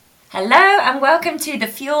Hello and welcome to the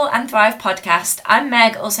Fuel and Thrive podcast. I'm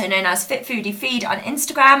Meg, also known as Fit Foodie Feed on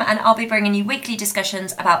Instagram, and I'll be bringing you weekly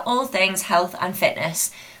discussions about all things health and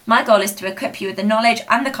fitness. My goal is to equip you with the knowledge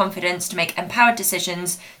and the confidence to make empowered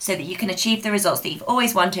decisions so that you can achieve the results that you've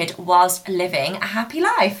always wanted whilst living a happy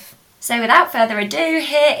life. So without further ado,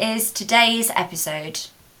 here is today's episode.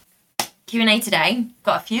 Q&A today.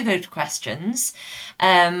 Got a few good questions.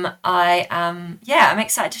 I'm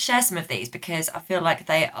excited to share some of these because I feel like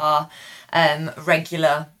they are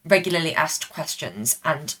regularly asked questions,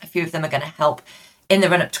 and a few of them are going to help in the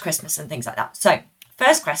run up to Christmas and things like that. So,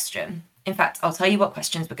 first question. In fact, I'll tell you what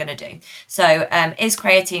questions we're going to do. So, is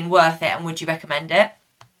creatine worth it, and would you recommend it?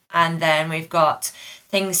 And then we've got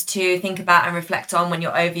things to think about and reflect on when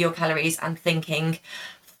you're over your calories and thinking,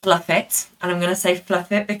 fluff it. And I'm going to say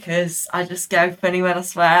fluff it because I just go funny when I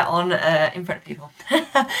swear on in front of people.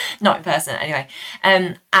 Not in person, anyway.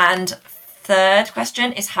 And third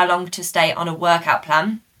question is how long to stay on a workout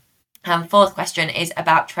plan. And fourth question is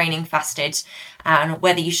about training fasted and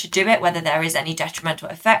whether you should do it, whether there is any detrimental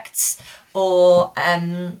effects or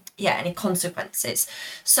any consequences.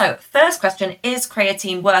 So first question, is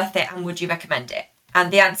creatine worth it and would you recommend it? And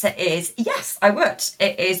the answer is yes, I would.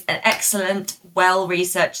 It is an excellent,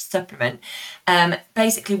 well-researched supplement.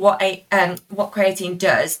 Basically, what creatine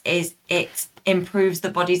does is it improves the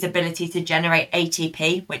body's ability to generate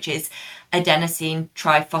ATP, which is adenosine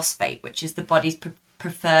triphosphate, which is the body's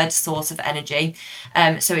preferred source of energy.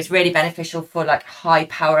 So it's really beneficial for like high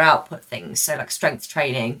power output things, so like strength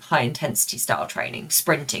training, high intensity style training,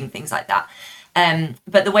 sprinting, things like that.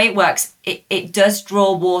 But the way it works, it does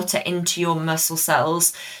draw water into your muscle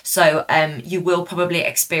cells. So you will probably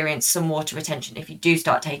experience some water retention if you do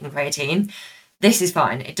start taking creatine. This is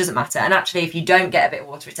fine. It doesn't matter. And actually, if you don't get a bit of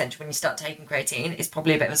water retention when you start taking creatine, it's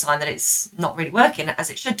probably a bit of a sign that it's not really working as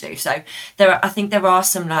it should do. So I think there are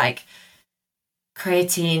some like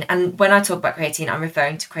creatine. And when I talk about creatine, I'm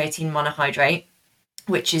referring to creatine monohydrate,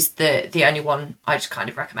 which is the only one I just kind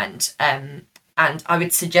of recommend. And I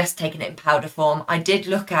would suggest taking it in powder form. I did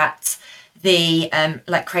look at the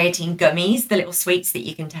creatine gummies, the little sweets that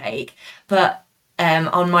you can take, but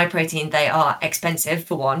on My Protein they are expensive.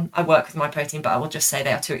 For one, I work with My Protein, but I will just say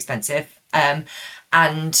they are too expensive.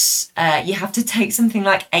 And you have to take something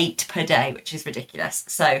like 8 per day, which is ridiculous.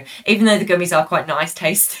 So even though the gummies are quite nice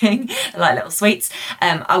tasting, like little sweets,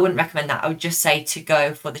 I wouldn't recommend that. I would just say to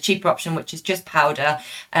go for the cheaper option, which is just powder.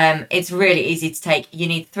 It's really easy to take. You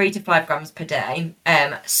need 3 to 5 grams per day.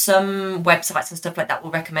 Some websites and stuff like that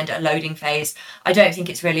will recommend a loading phase. I don't think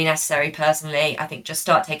it's really necessary personally. I think just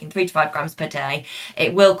start taking 3 to 5 grams per day.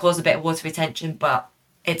 It will cause a bit of water retention, but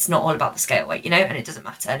it's not all about the scale weight, and it doesn't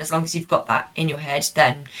matter. And as long as you've got that in your head,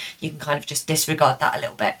 then you can kind of just disregard that a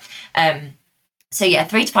little bit. 3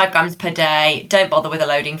 to 5 grams per day. Don't bother with a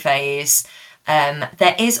loading phase.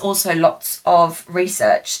 There is also lots of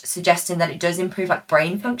research suggesting that it does improve like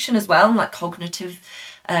brain function as well, and like cognitive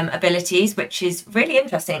abilities, which is really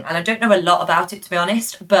interesting. And I don't know a lot about it, to be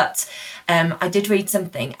honest, but I did read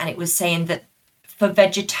something and it was saying that for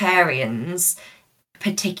vegetarians,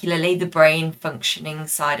 particularly the brain functioning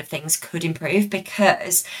side of things could improve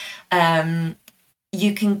because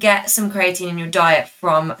you can get some creatine in your diet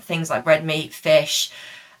from things like red meat, fish,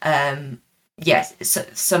 some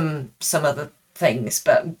other things,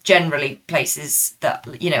 but generally places that,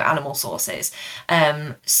 animal sources.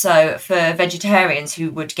 So for vegetarians who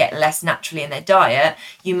would get less naturally in their diet,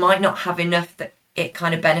 you might not have enough that it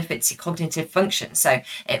kind of benefits your cognitive function. So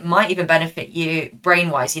it might even benefit you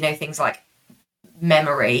brain-wise, things like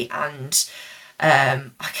memory and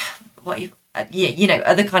other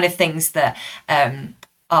kind of things that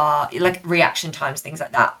are like reaction times, things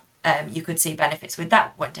like that. You could see benefits with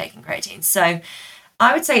that when taking creatine. So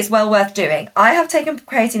I would say it's well worth doing. I have taken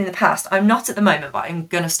creatine in the past. I'm not at the moment, but I'm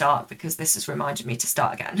going to start because this has reminded me to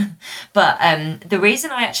start again. But the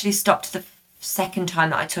reason I actually stopped the second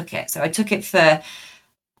time that I took it, so I took it for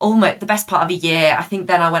almost the best part of a year. I think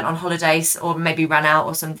then I went on holidays or maybe ran out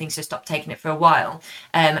or something, so stopped taking it for a while.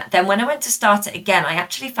 Then when I went to start it again, I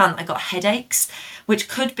actually found that I got headaches, which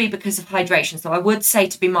could be because of hydration. So I would say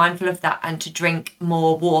to be mindful of that and to drink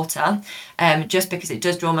more water, just because it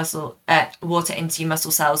does draw water into your muscle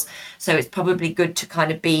cells. So it's probably good to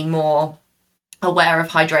kind of be more aware of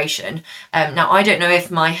hydration. Now, I don't know if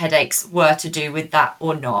my headaches were to do with that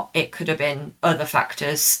or not. It could have been other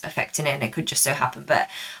factors affecting it and it could just so happen. But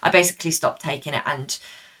I basically stopped taking it, and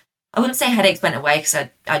I wouldn't say headaches went away because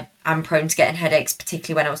I am prone to getting headaches,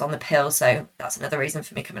 particularly when I was on the pill. So that's another reason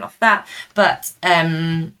for me coming off that. But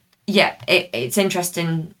yeah, it's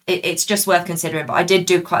interesting. It's just worth considering. But I did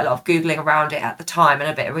do quite a lot of Googling around it at the time and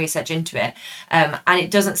a bit of research into it. And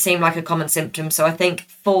it doesn't seem like a common symptom. So I think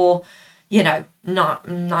for, not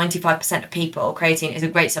 95% of people, creatine is a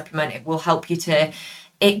great supplement. It will help you to,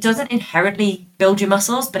 it doesn't inherently build your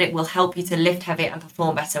muscles, but it will help you to lift heavier and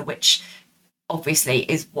perform better, which obviously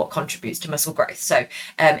is what contributes to muscle growth. So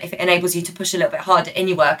if it enables you to push a little bit harder in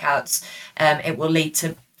your workouts, it will lead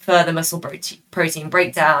to further muscle protein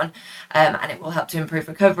breakdown, and it will help to improve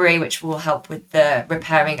recovery, which will help with the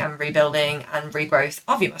repairing and rebuilding and regrowth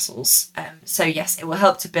of your muscles. So yes, it will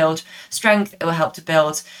help to build strength, it will help to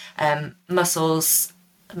build muscle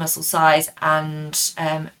size, and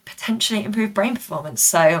potentially improve brain performance.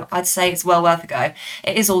 So I'd say it's well worth a go.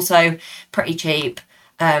 It is also pretty cheap.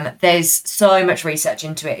 There's so much research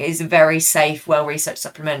into it. It is a very safe, well-researched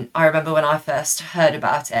supplement. I remember when I first heard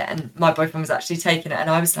about it and my boyfriend was actually taking it and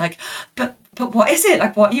I was like, but what is it?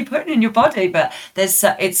 Like, what are you putting in your body? But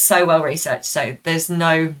it's so well-researched, so there's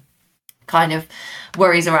no kind of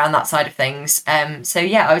worries around that side of things. So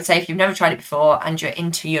yeah, I would say if you've never tried it before and you're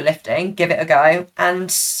into your lifting, give it a go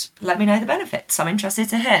and let me know the benefits. I'm interested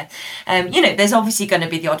to hear. There's obviously going to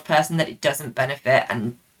be the odd person that it doesn't benefit,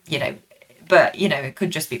 and but it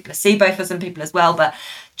could just be placebo for some people as well. But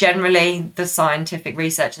generally the scientific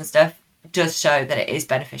research and stuff does show that it is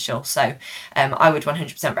beneficial. So I would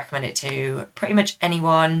 100% recommend it to pretty much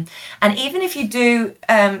anyone. And even if you do,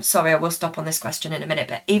 sorry, I will stop on this question in a minute,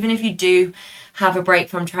 but even if you do have a break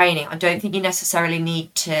from training, I don't think you necessarily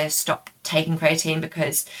need to stop taking creatine,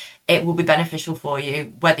 because it will be beneficial for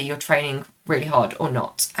you whether you're training really hard or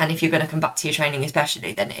not. And if you're going to come back to your training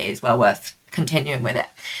especially, then it is well worth continuing with it.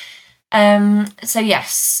 So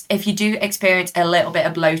yes, if you do experience a little bit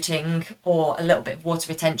of bloating or a little bit of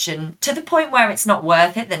water retention to the point where it's not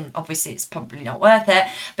worth it, then obviously it's probably not worth it.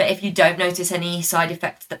 But if you don't notice any side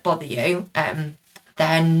effects that bother you,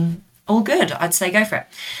 then all good. I'd say go for it.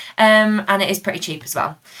 And it is pretty cheap as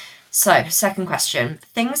well. So second question,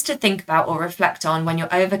 things to think about or reflect on when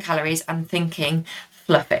you're over calories and thinking,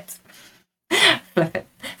 fluff it.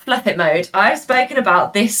 Fluff it mode. I've spoken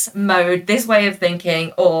about this mode, this way of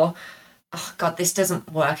thinking, or oh god, this doesn't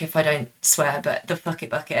work if I don't swear, but the fuck it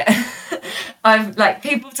bucket.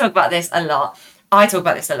 People talk about this a lot. I talk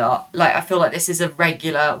about this a lot. I feel like this is a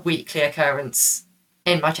regular weekly occurrence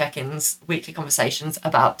in my check-ins, weekly conversations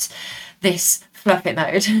about this fluff it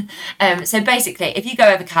mode. So basically, if you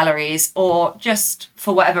go over calories, or just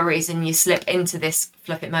for whatever reason you slip into this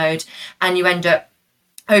fluff it mode and you end up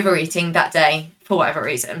overeating that day for whatever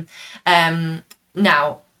reason,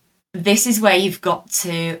 now this is where you've got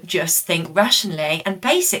to just think rationally and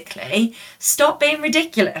basically stop being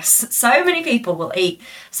ridiculous. So many people will eat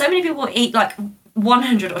like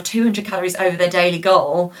 100 or 200 calories over their daily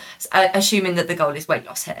goal, assuming that the goal is weight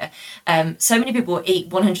loss here. So many people will eat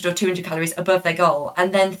 100 or 200 calories above their goal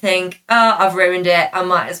and then think, oh, I've ruined it, I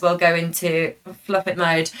might as well go into fluff it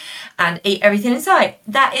mode and eat everything in sight.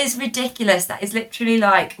 That is ridiculous. That is literally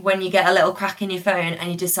like when you get a little crack in your phone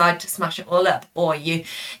and you decide to smash it all up, or you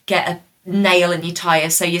get a nail in your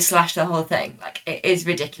tyre so you slash the whole thing. It is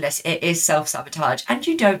ridiculous. It is self-sabotage and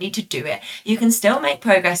you don't need to do it. You can still make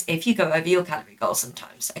progress if you go over your calorie goal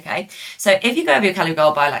sometimes, okay? So if you go over your calorie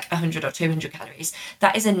goal by 100 or 200 calories,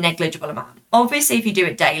 that is a negligible amount. Obviously if you do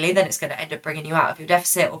it daily, then it's going to end up bringing you out of your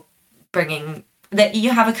deficit, or bringing that you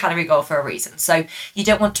have a calorie goal for a reason. So you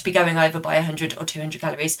don't want to be going over by 100 or 200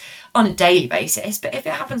 calories on a daily basis. But if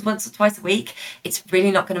it happens once or twice a week, it's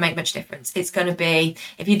really not going to make much difference. It's going to be,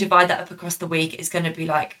 if you divide that up across the week, it's going to be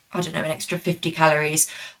an extra 50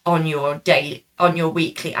 calories on your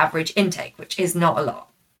weekly average intake, which is not a lot.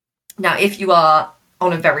 Now, if you are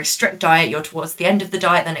on a very strict diet, you're towards the end of the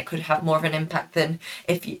diet, then it could have more of an impact than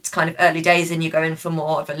if it's kind of early days and you go in for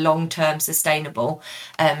more of a long-term sustainable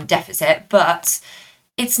deficit. But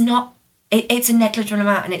it's a negligible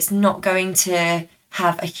amount and it's not going to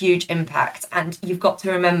have a huge impact. And you've got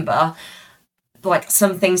to remember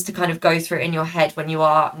some things to kind of go through in your head when you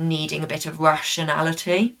are needing a bit of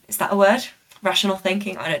rationality. Is that a word? Rational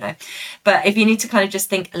thinking? I don't know. But if you need to kind of just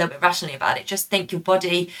think a little bit rationally about it, just think your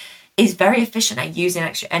body is very efficient at using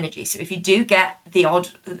extra energy. So if you do get the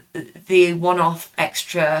one-off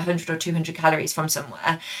extra 100 or 200 calories from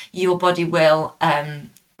somewhere, your body will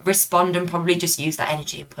respond and probably just use that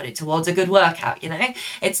energy and put it towards a good workout.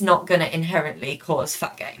 It's not going to inherently cause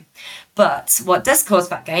fat gain. But what does cause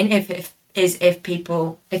fat gain if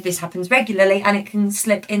this happens regularly, and it can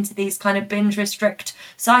slip into these kind of binge restrict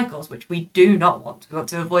cycles, which we do not want. We want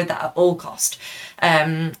to avoid that at all cost.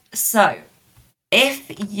 So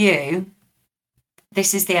if you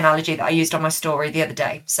this is the analogy that I used on my story the other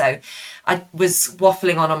day. So I was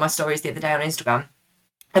waffling on my stories the other day on Instagram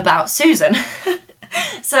about Susan.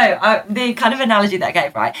 So the kind of analogy that I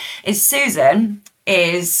gave, right, is Susan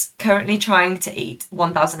is currently trying to eat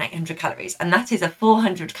 1,800 calories, and that is a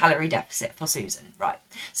 400 calorie deficit for Susan, right?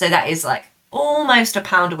 So that is like almost a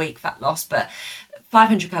pound a week fat loss, but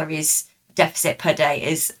 500 calories deficit per day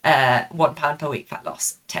is 1 pound per week fat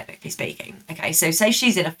loss, technically speaking. Okay, so say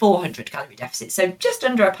she's in a 400 calorie deficit, so just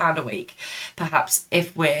under a pound a week, perhaps,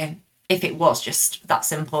 if it was just that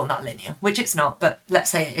simple and that linear, which it's not, but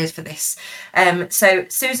let's say it is for this. So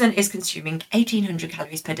Susan is consuming 1,800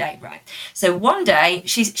 calories per day, right? So one day,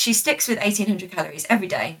 she sticks with 1,800 calories every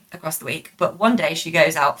day across the week, but one day she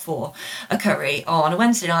goes out for a curry on a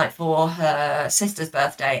Wednesday night for her sister's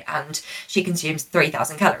birthday, and she consumes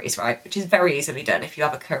 3,000 calories, right? Which is very easily done if you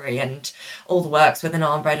have a curry and all the works with an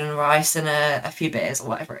arm bread and a rice and a few beers or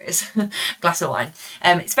whatever it is, glass of wine.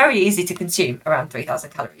 It's very easy to consume around 3,000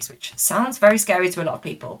 calories, which sounds very scary to a lot of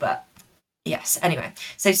people, but yes. Anyway,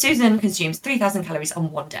 so Susan consumes 3,000 calories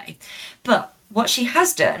on one day. But what she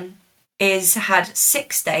has done is had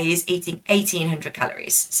 6 days eating 1,800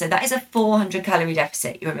 calories. So that is a 400 calorie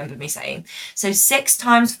deficit, you remember me saying. So 6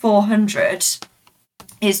 times 400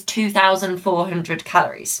 is 2,400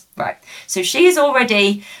 calories, right? So she is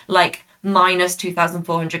already like minus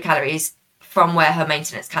 2,400 calories from where her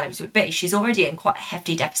maintenance calories would be. She's already in quite a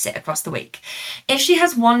hefty deficit across the week. If she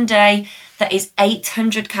has one day that is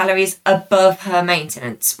 800 calories above her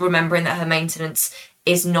maintenance, remembering that her maintenance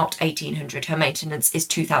is not 1,800, her maintenance is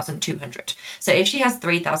 2,200. So if she has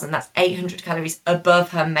 3,000, that's 800 calories above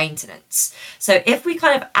her maintenance. So if we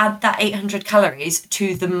kind of add that 800 calories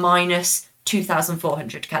to the minus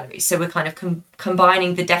 2,400 calories, so we're kind of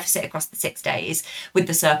combining the deficit across the 6 days with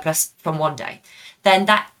the surplus from one day, then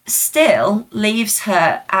that still leaves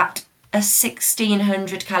her at a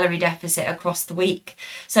 1,600 calorie deficit across the week.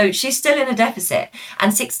 So she's still in a deficit,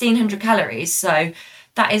 and 1,600 calories, so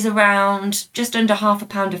that is around just under half a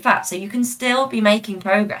pound of fat. So you can still be making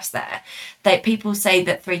progress there. That people say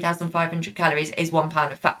that 3,500 calories is 1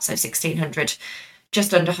 pound of fat, so 1,600,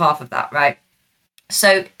 just under half of that, right?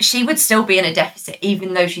 So she would still be in a deficit,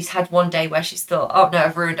 even though she's had one day where she's thought, oh no,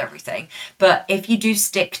 I've ruined everything. But if you do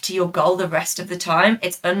stick to your goal the rest of the time,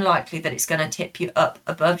 it's unlikely that it's going to tip you up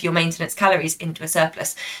above your maintenance calories into a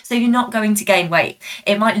surplus. So you're not going to gain weight.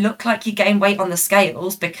 It might look like you gain weight on the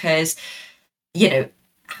scales because, you know,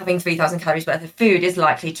 having 3,000 calories worth of food is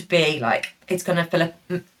likely to be like, it's going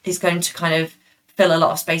to kind of fill a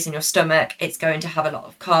lot of space in your stomach. It's going to have a lot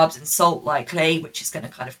of carbs and salt likely, which is going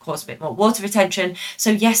to kind of cause a bit more water retention.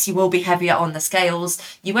 So yes, you will be heavier on the scales.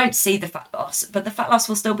 You won't see the fat loss, but the fat loss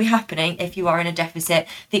will still be happening if you are in a deficit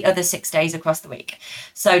the other 6 days across the week.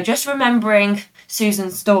 So just remembering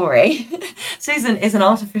Susan's story. Susan is an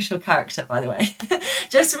artificial character, by the way.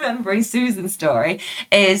 Just remembering Susan's story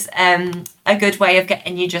is a good way of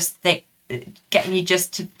getting you just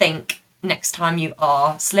to think next time you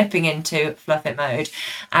are slipping into fluff it mode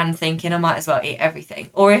and thinking I might as well eat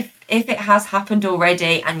everything. Or if it has happened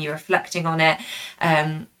already and you're reflecting on it,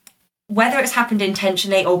 whether it's happened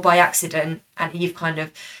intentionally or by accident, and you've kind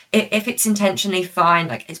of, if it's intentionally, fine,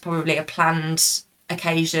 like it's probably a planned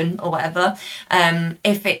occasion or whatever.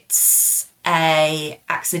 If it's a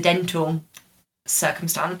accidental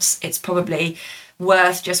circumstance, it's probably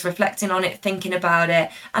worth just reflecting on it, thinking about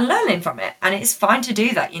it and learning from it. And it's fine to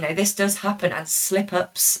do that. You know, this does happen, and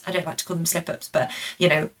slip-ups, I don't like to call them slip-ups, but you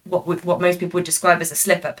know, what most people would describe as a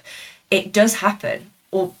slip-up, it does happen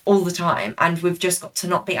all the time, and we've just got to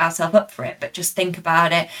not beat ourselves up for it, but just think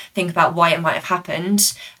about it, think about why it might have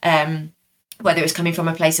happened, whether it's coming from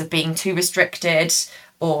a place of being too restricted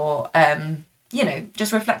or you know,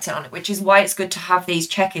 just reflecting on it, which is why it's good to have these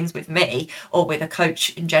check-ins with me or with a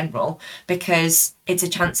coach in general, because it's a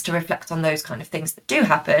chance to reflect on those kind of things that do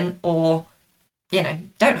happen or, you know,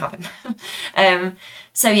 don't happen.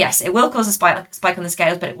 So yes, it will cause a spike on the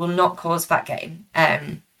scales, but it will not cause fat gain.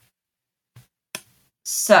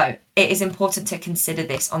 So it is important to consider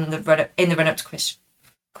this in the run up to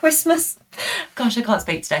Christmas. Gosh, I can't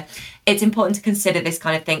speak today. It's important to consider this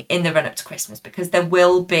kind of thing in the run up to Christmas, because there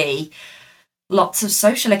will be lots of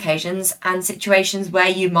social occasions and situations where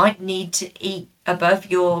you might need to eat above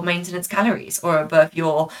your maintenance calories or above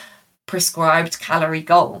your prescribed calorie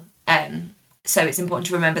goal. So it's important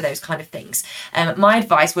to remember those kind of things. My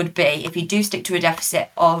advice would be, if you do stick to a deficit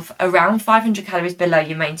of around 500 calories below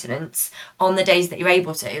your maintenance on the days that you're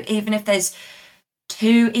able to, even if there's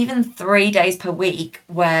 2, even 3 days per week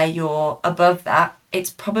where you're above that,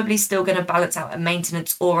 it's probably still going to balance out a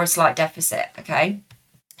maintenance or a slight deficit, okay?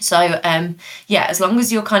 So, yeah, as long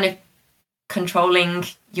as you're kind of controlling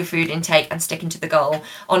your food intake and sticking to the goal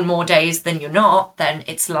on more days than you're not, then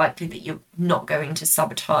it's likely that you're not going to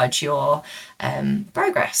sabotage your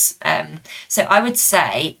progress. So I would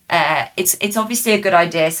say it's obviously a good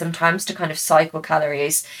idea sometimes to kind of cycle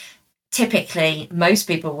calories. Typically, most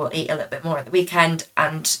people will eat a little bit more at the weekend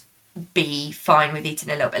and be fine with eating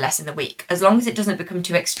a little bit less in the week, as long as it doesn't become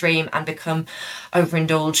too extreme and become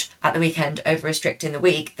overindulge at the weekend, over restrict in the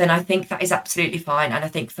week. Then I think that is absolutely fine, and I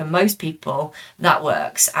think for most people that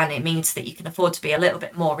works, and it means that you can afford to be a little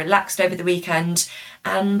bit more relaxed over the weekend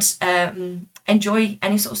and enjoy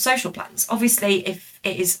any sort of social plans. Obviously, if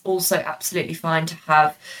it is also absolutely fine to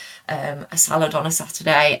have a salad on a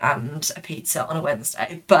Saturday and a pizza on a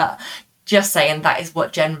Wednesday, but just saying that is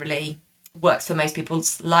what generally works for most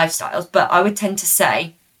people's lifestyles. But I would tend to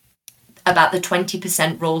say about the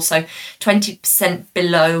 20% rule, so 20%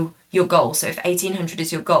 below your goal. So if 1800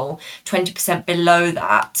 is your goal, 20% below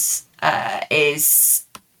that is,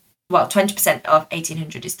 well, 20% of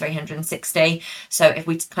 1800 is 360. So if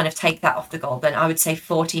we kind of take that off the goal, then I would say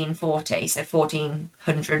 1440, so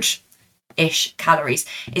 1400-ish calories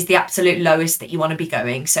is the absolute lowest that you want to be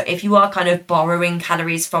going. So if you are kind of borrowing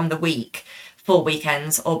calories from the week for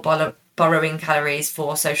weekends, or borrowing calories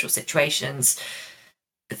for social situations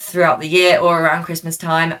throughout the year or around Christmas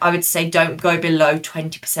time, I would say don't go below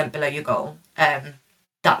 20% below your goal.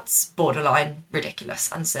 That's borderline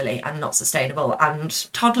ridiculous and silly and not sustainable, and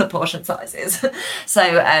toddler portion sizes.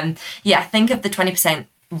 So yeah, think of the 20%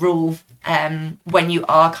 rule when you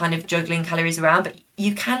are kind of juggling calories around, but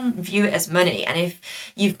you can view it as money. And if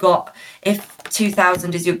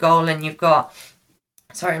 2000 is your goal and you've got,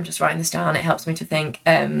 sorry, I'm just writing this down, it helps me to think.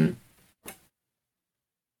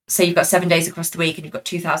 So you've got 7 days across the week and you've got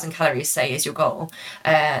 2,000 calories, say, is your goal.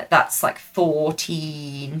 That's like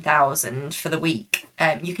 14,000 for the week.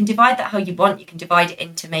 You can divide that how you want. You can divide it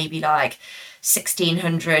into maybe like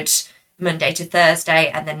 1,600 Monday to Thursday,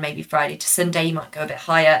 and then maybe Friday to Sunday. You might go a bit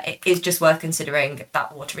higher. It is just worth considering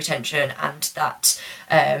that water retention and that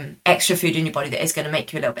extra food in your body that is going to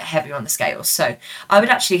make you a little bit heavier on the scales. So I would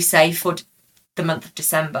actually say for the month of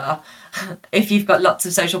December, if you've got lots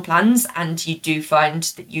of social plans and you do find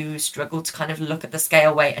that you struggle to kind of look at the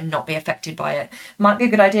scale weight and not be affected by it, might be a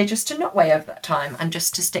good idea just to not weigh over that time and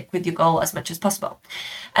just to stick with your goal as much as possible.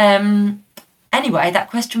 Anyway, that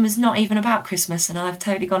question was not even about Christmas and I've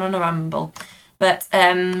totally gone on a ramble. But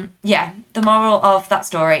yeah, the moral of that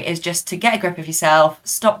story is just to get a grip of yourself,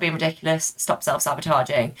 stop being ridiculous, stop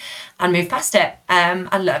self-sabotaging, and move past it and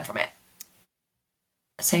learn from it.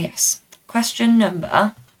 So yes. Question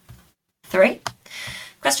number 3.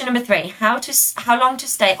 Question number 3, how long to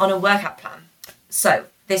stay on a workout plan? So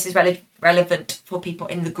this is relevant for people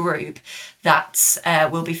in the group that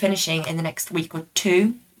will be finishing in the next week or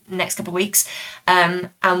two, next couple of weeks,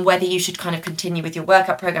 and whether you should kind of continue with your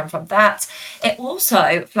workout program from that. It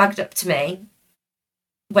also flagged up to me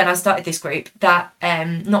when I started this group that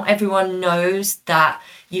not everyone knows that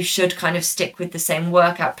you should kind of stick with the same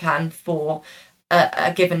workout plan for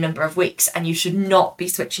a given number of weeks, and you should not be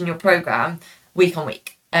switching your program week on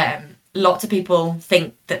week. Lots of people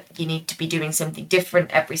think that you need to be doing something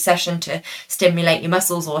different every session to stimulate your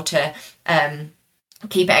muscles or to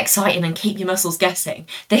keep it exciting and keep your muscles guessing.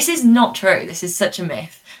 This is not true. This is such a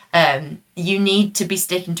myth. You need to be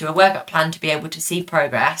sticking to a workout plan to be able to see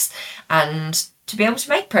progress and to be able to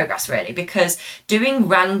make progress, really, because doing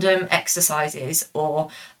random exercises or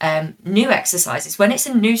new exercises, when it's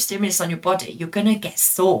a new stimulus on your body, you're going to get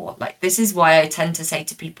sore. Like, this is why I tend to say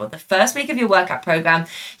to people, the first week of your workout program,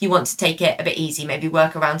 you want to take it a bit easy, maybe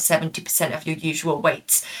work around 70% of your usual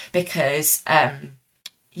weights, because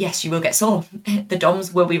yes, you will get sore. The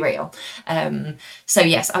DOMs will be real. So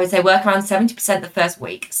yes, I would say work around 70% the first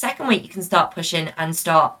week. Second week, you can start pushing and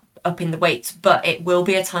start up in the weights, but it will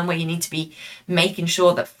be a time where you need to be making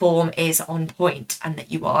sure that form is on point and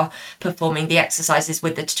that you are performing the exercises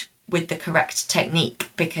with the correct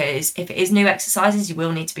technique, because if it is new exercises, you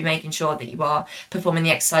will need to be making sure that you are performing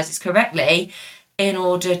the exercises correctly in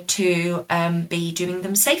order to be doing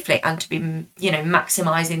them safely and to be,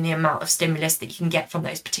 maximizing the amount of stimulus that you can get from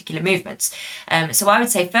those particular movements. So I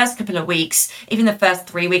would say first couple of weeks, even the first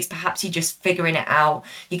 3 weeks, perhaps you're just figuring it out,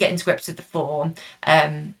 you're getting to grips with the form,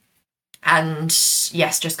 and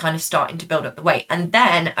yes, just kind of starting to build up the weight. And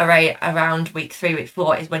then around week 3, week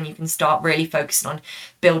 4 is when you can start really focusing on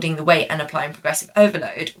building the weight and applying progressive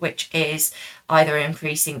overload, which is either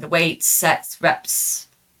increasing the weights, sets, reps,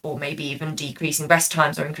 or maybe even decreasing rest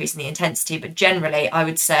times or increasing the intensity. But generally, I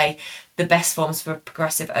would say the best forms for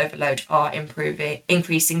progressive overload are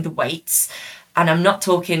increasing the weights. And I'm not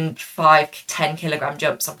talking 5-10 kilogram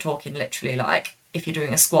jumps. I'm talking literally like if you're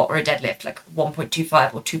doing a squat or a deadlift, like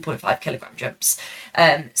 1.25 or 2.5 kilogram jumps.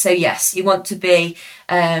 So yes, you want to be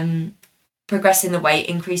progressing the weight,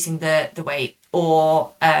 increasing the weight,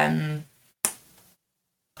 or I've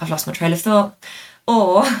lost my trail of thought,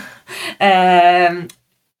 or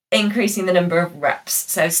increasing the number of reps.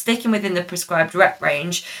 So sticking within the prescribed rep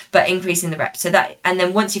range, but increasing the reps. So that, and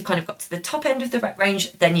then once you've kind of got to the top end of the rep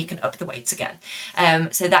range, then you can up the weights again.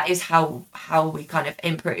 So that is how we kind of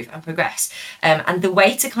improve and progress. And the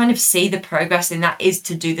way to kind of see the progress in that is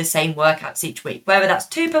to do the same workouts each week, whether that's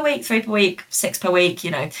 2 per week, 3 per week, 6 per week,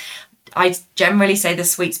 you know. I generally say the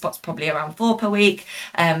sweet spot's probably around 4 per week,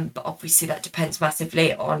 but obviously that depends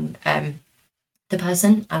massively on the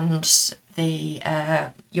person and the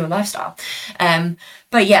your lifestyle.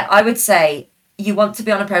 But yeah, I would say you want to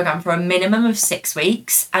be on a program for a minimum of 6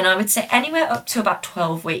 weeks, and I would say anywhere up to about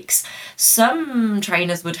 12 weeks. Some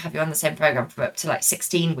trainers would have you on the same program for up to like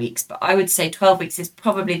 16 weeks, but I would say 12 weeks is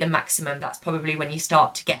probably the maximum. That's probably when you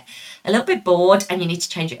start to get a little bit bored and you need to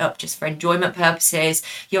change it up just for enjoyment purposes.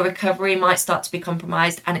 Your recovery might start to be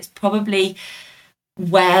compromised, and it's probably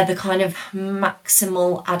where the kind of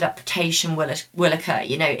maximal adaptation will occur.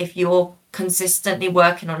 You know, if you're consistently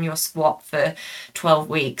working on your squat for 12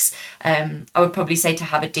 weeks, I would probably say to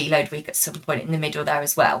have a deload week at some point in the middle there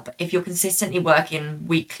as well. But if you're consistently working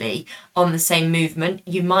weekly on the same movement,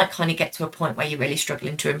 you might kind of get to a point where you're really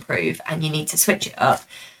struggling to improve and you need to switch it up,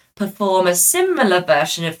 perform a similar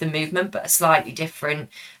version of the movement but a slightly different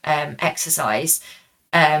exercise,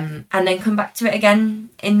 and then come back to it again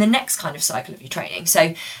in the next kind of cycle of your training.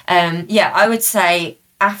 So yeah, I would say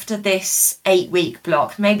after this 8-week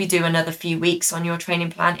block, maybe do another few weeks on your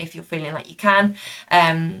training plan if you're feeling like you can,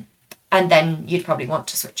 and then you'd probably want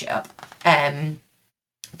to switch it up.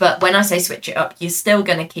 But when I say switch it up, you're still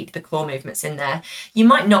going to keep the core movements in there. You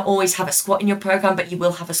might not always have a squat in your program, but you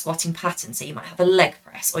will have a squatting pattern. So you might have a leg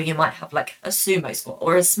press, or you might have like a sumo squat,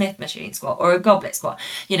 or a Smith machine squat, or a goblet squat.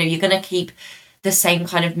 You know, you're going to keep the same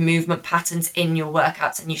kind of movement patterns in your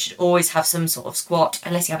workouts, and you should always have some sort of squat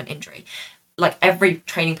unless you have an injury. Like every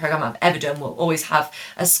training program I've ever done will always have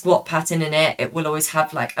a squat pattern in it. It will always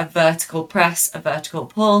have like a vertical press, a vertical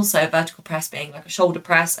pull. So a vertical press being like a shoulder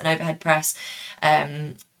press, an overhead press.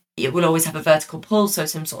 It will always have a vertical pull, so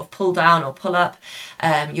some sort of pull down or pull up.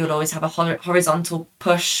 You'll always have a horizontal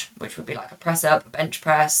push, which would be like a press up, a bench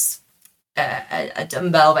press, a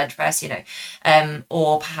dumbbell bench press, you know,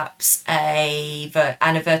 or perhaps a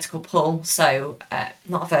vertical pull. So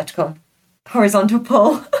not a vertical, horizontal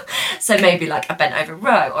pull. So maybe like a bent over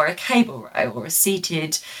row, or a cable row, or a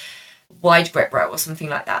seated wide grip row, or something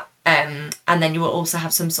like that. And then you will also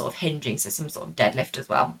have some sort of hinging, so some sort of deadlift as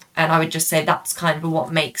well. And I would just say that's kind of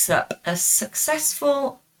what makes up a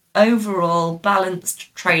successful, overall,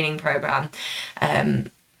 balanced training program.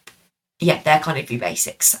 Yeah, they're kind of your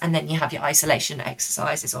basics. And then you have your isolation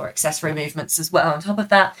exercises or accessory movements as well on top of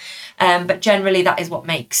that. But generally, that is what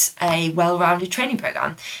makes a well-rounded training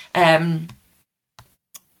program.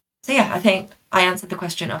 So yeah, I think I answered the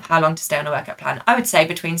question of how long to stay on a workout plan. I would say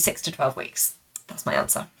between 6 to 12 weeks. That's my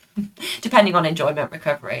answer, depending on enjoyment,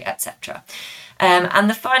 recovery, etc. And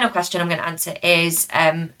the final question I'm going to answer is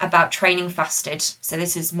about training fasted. So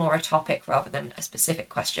this is more a topic rather than a specific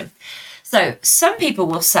question. So some people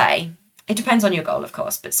will say, it depends on your goal, of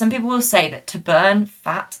course, but some people will say that to burn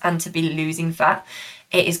fat and to be losing fat,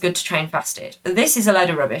 it is good to train fasted. This is a load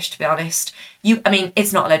of rubbish, to be honest. I mean,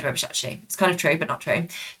 it's not a load of rubbish, actually. It's kind of true, but not true.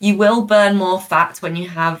 You will burn more fat when you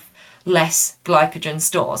have less glycogen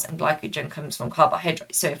stores, and glycogen comes from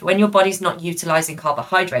carbohydrates. So when your body's not utilising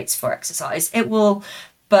carbohydrates for exercise, it will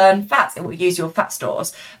burn fat. It will use your fat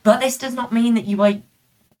stores. But this does not mean that you are,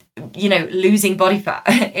 you know, losing body fat.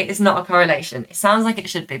 It is not a correlation. It sounds like it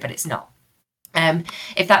should be, but it's not.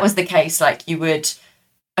 If that was the case, like, you would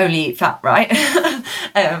only eat fat, right?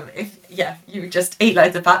 You would just eat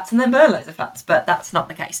loads of fats and then burn loads of fats, but that's not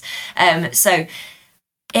the case. So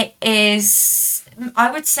it is,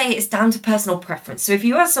 I would say it's down to personal preference. So if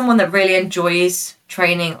you are someone that really enjoys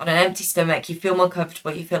training on an empty stomach, you feel more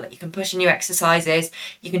comfortable, you feel like you can push in your exercises,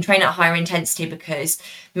 you can train at higher intensity because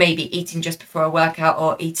maybe eating just before a workout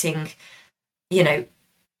or eating, you know,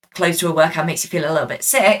 close to a workout makes you feel a little bit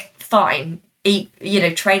sick, fine. Eat, you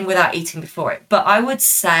know, train without eating before it. But I would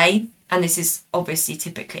say, and this is obviously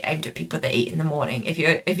typically aimed at people that eat in the morning, if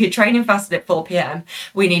you're training fasted at 4 p.m,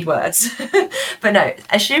 we need words. But no,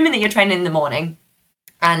 assuming that you're training in the morning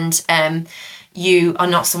and you are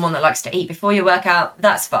not someone that likes to eat before your workout,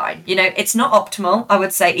 that's fine. You know, it's not optimal. I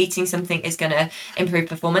would say eating something is going to improve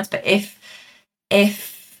performance, but if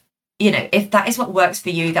you know, if that is what works for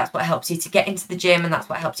you, that's what helps you to get into the gym, and that's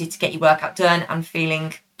what helps you to get your workout done and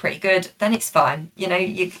feeling pretty good, then it's fine. You know,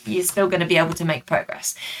 you're still going to be able to make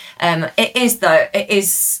progress. It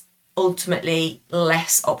is ultimately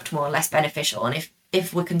less optimal, less beneficial. And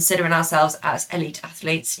if we're considering ourselves as elite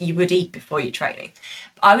athletes, you would eat before your training.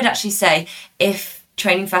 I would actually say if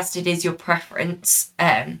training fasted is your preference,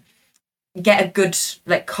 get a good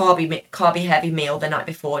like carby heavy meal the night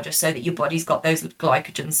before, just so that your body's got those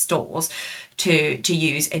glycogen stores to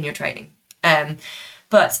use in your training.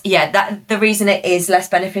 But yeah, that the reason it is less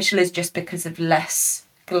beneficial is just because of less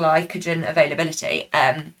glycogen availability.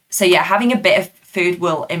 So yeah, having a bit of food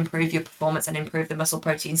will improve your performance and improve the muscle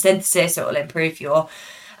protein synthesis. It will improve your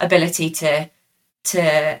ability to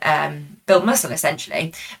build muscle,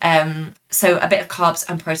 essentially. So a bit of carbs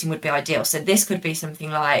and protein would be ideal. So this could be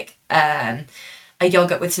something like a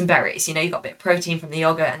yogurt with some berries. You know, you've got a bit of protein from the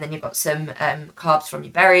yogurt, and then you've got some carbs from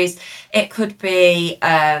your berries. It could be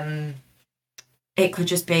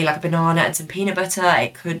just be like a banana and some peanut butter.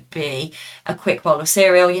 It could be a quick bowl of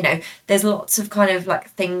cereal. You know, there's lots of kind of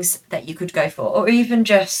like things that you could go for, or even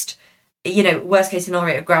just, you know, worst case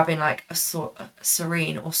scenario, grabbing like a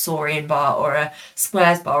Serene or Saurian bar or a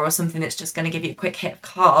Squares bar or something that's just going to give you a quick hit of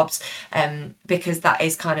carbs, because that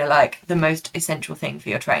is kind of like the most essential thing for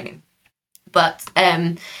your training. But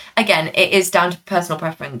again, it is down to personal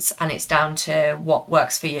preference, and it's down to what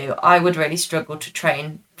works for you. I would really struggle to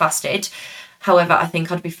train fasted. However, I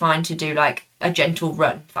think I'd be fine to do like a gentle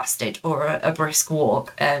run fasted or a brisk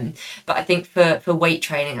walk. But I think for weight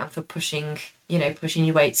training and for pushing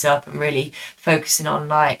your weights up and really focusing on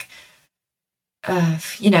like,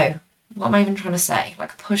 what am I even trying to say?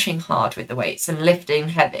 Like pushing hard with the weights and lifting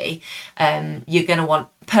heavy. You're going to want,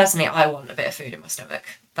 personally, I want a bit of food in my stomach.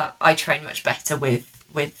 That I train much better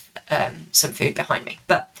with some food behind me.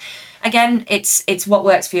 But again, it's what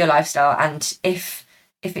works for your lifestyle. And if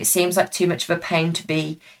it seems like too much of a pain to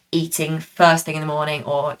be eating first thing in the morning,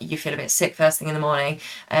 or you feel a bit sick first thing in the morning,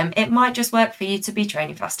 it might just work for you to be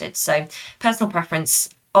training fasted. So personal preference,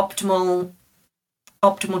 optimal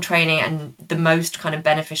training, and the most kind of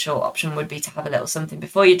beneficial option would be to have a little something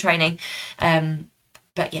before your training.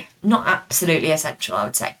 But yeah, not absolutely essential, I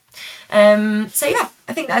would say. So yeah,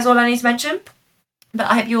 I think that's all I need to mention. But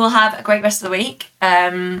I hope you all have a great rest of the week.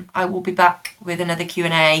 I will be back with another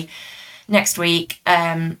Q&A next week,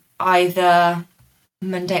 either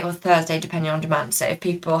Monday or Thursday, depending on demand. So if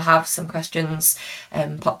people have some questions,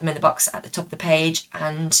 pop them in the box at the top of the page,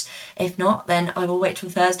 and if not, then I will wait till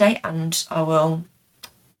Thursday and I will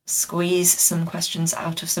squeeze some questions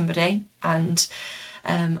out of somebody, and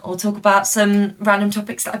I'll talk about some random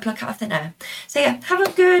topics that I pluck out of thin air. So yeah, have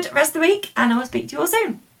a good rest of the week, and I'll speak to you all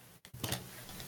soon.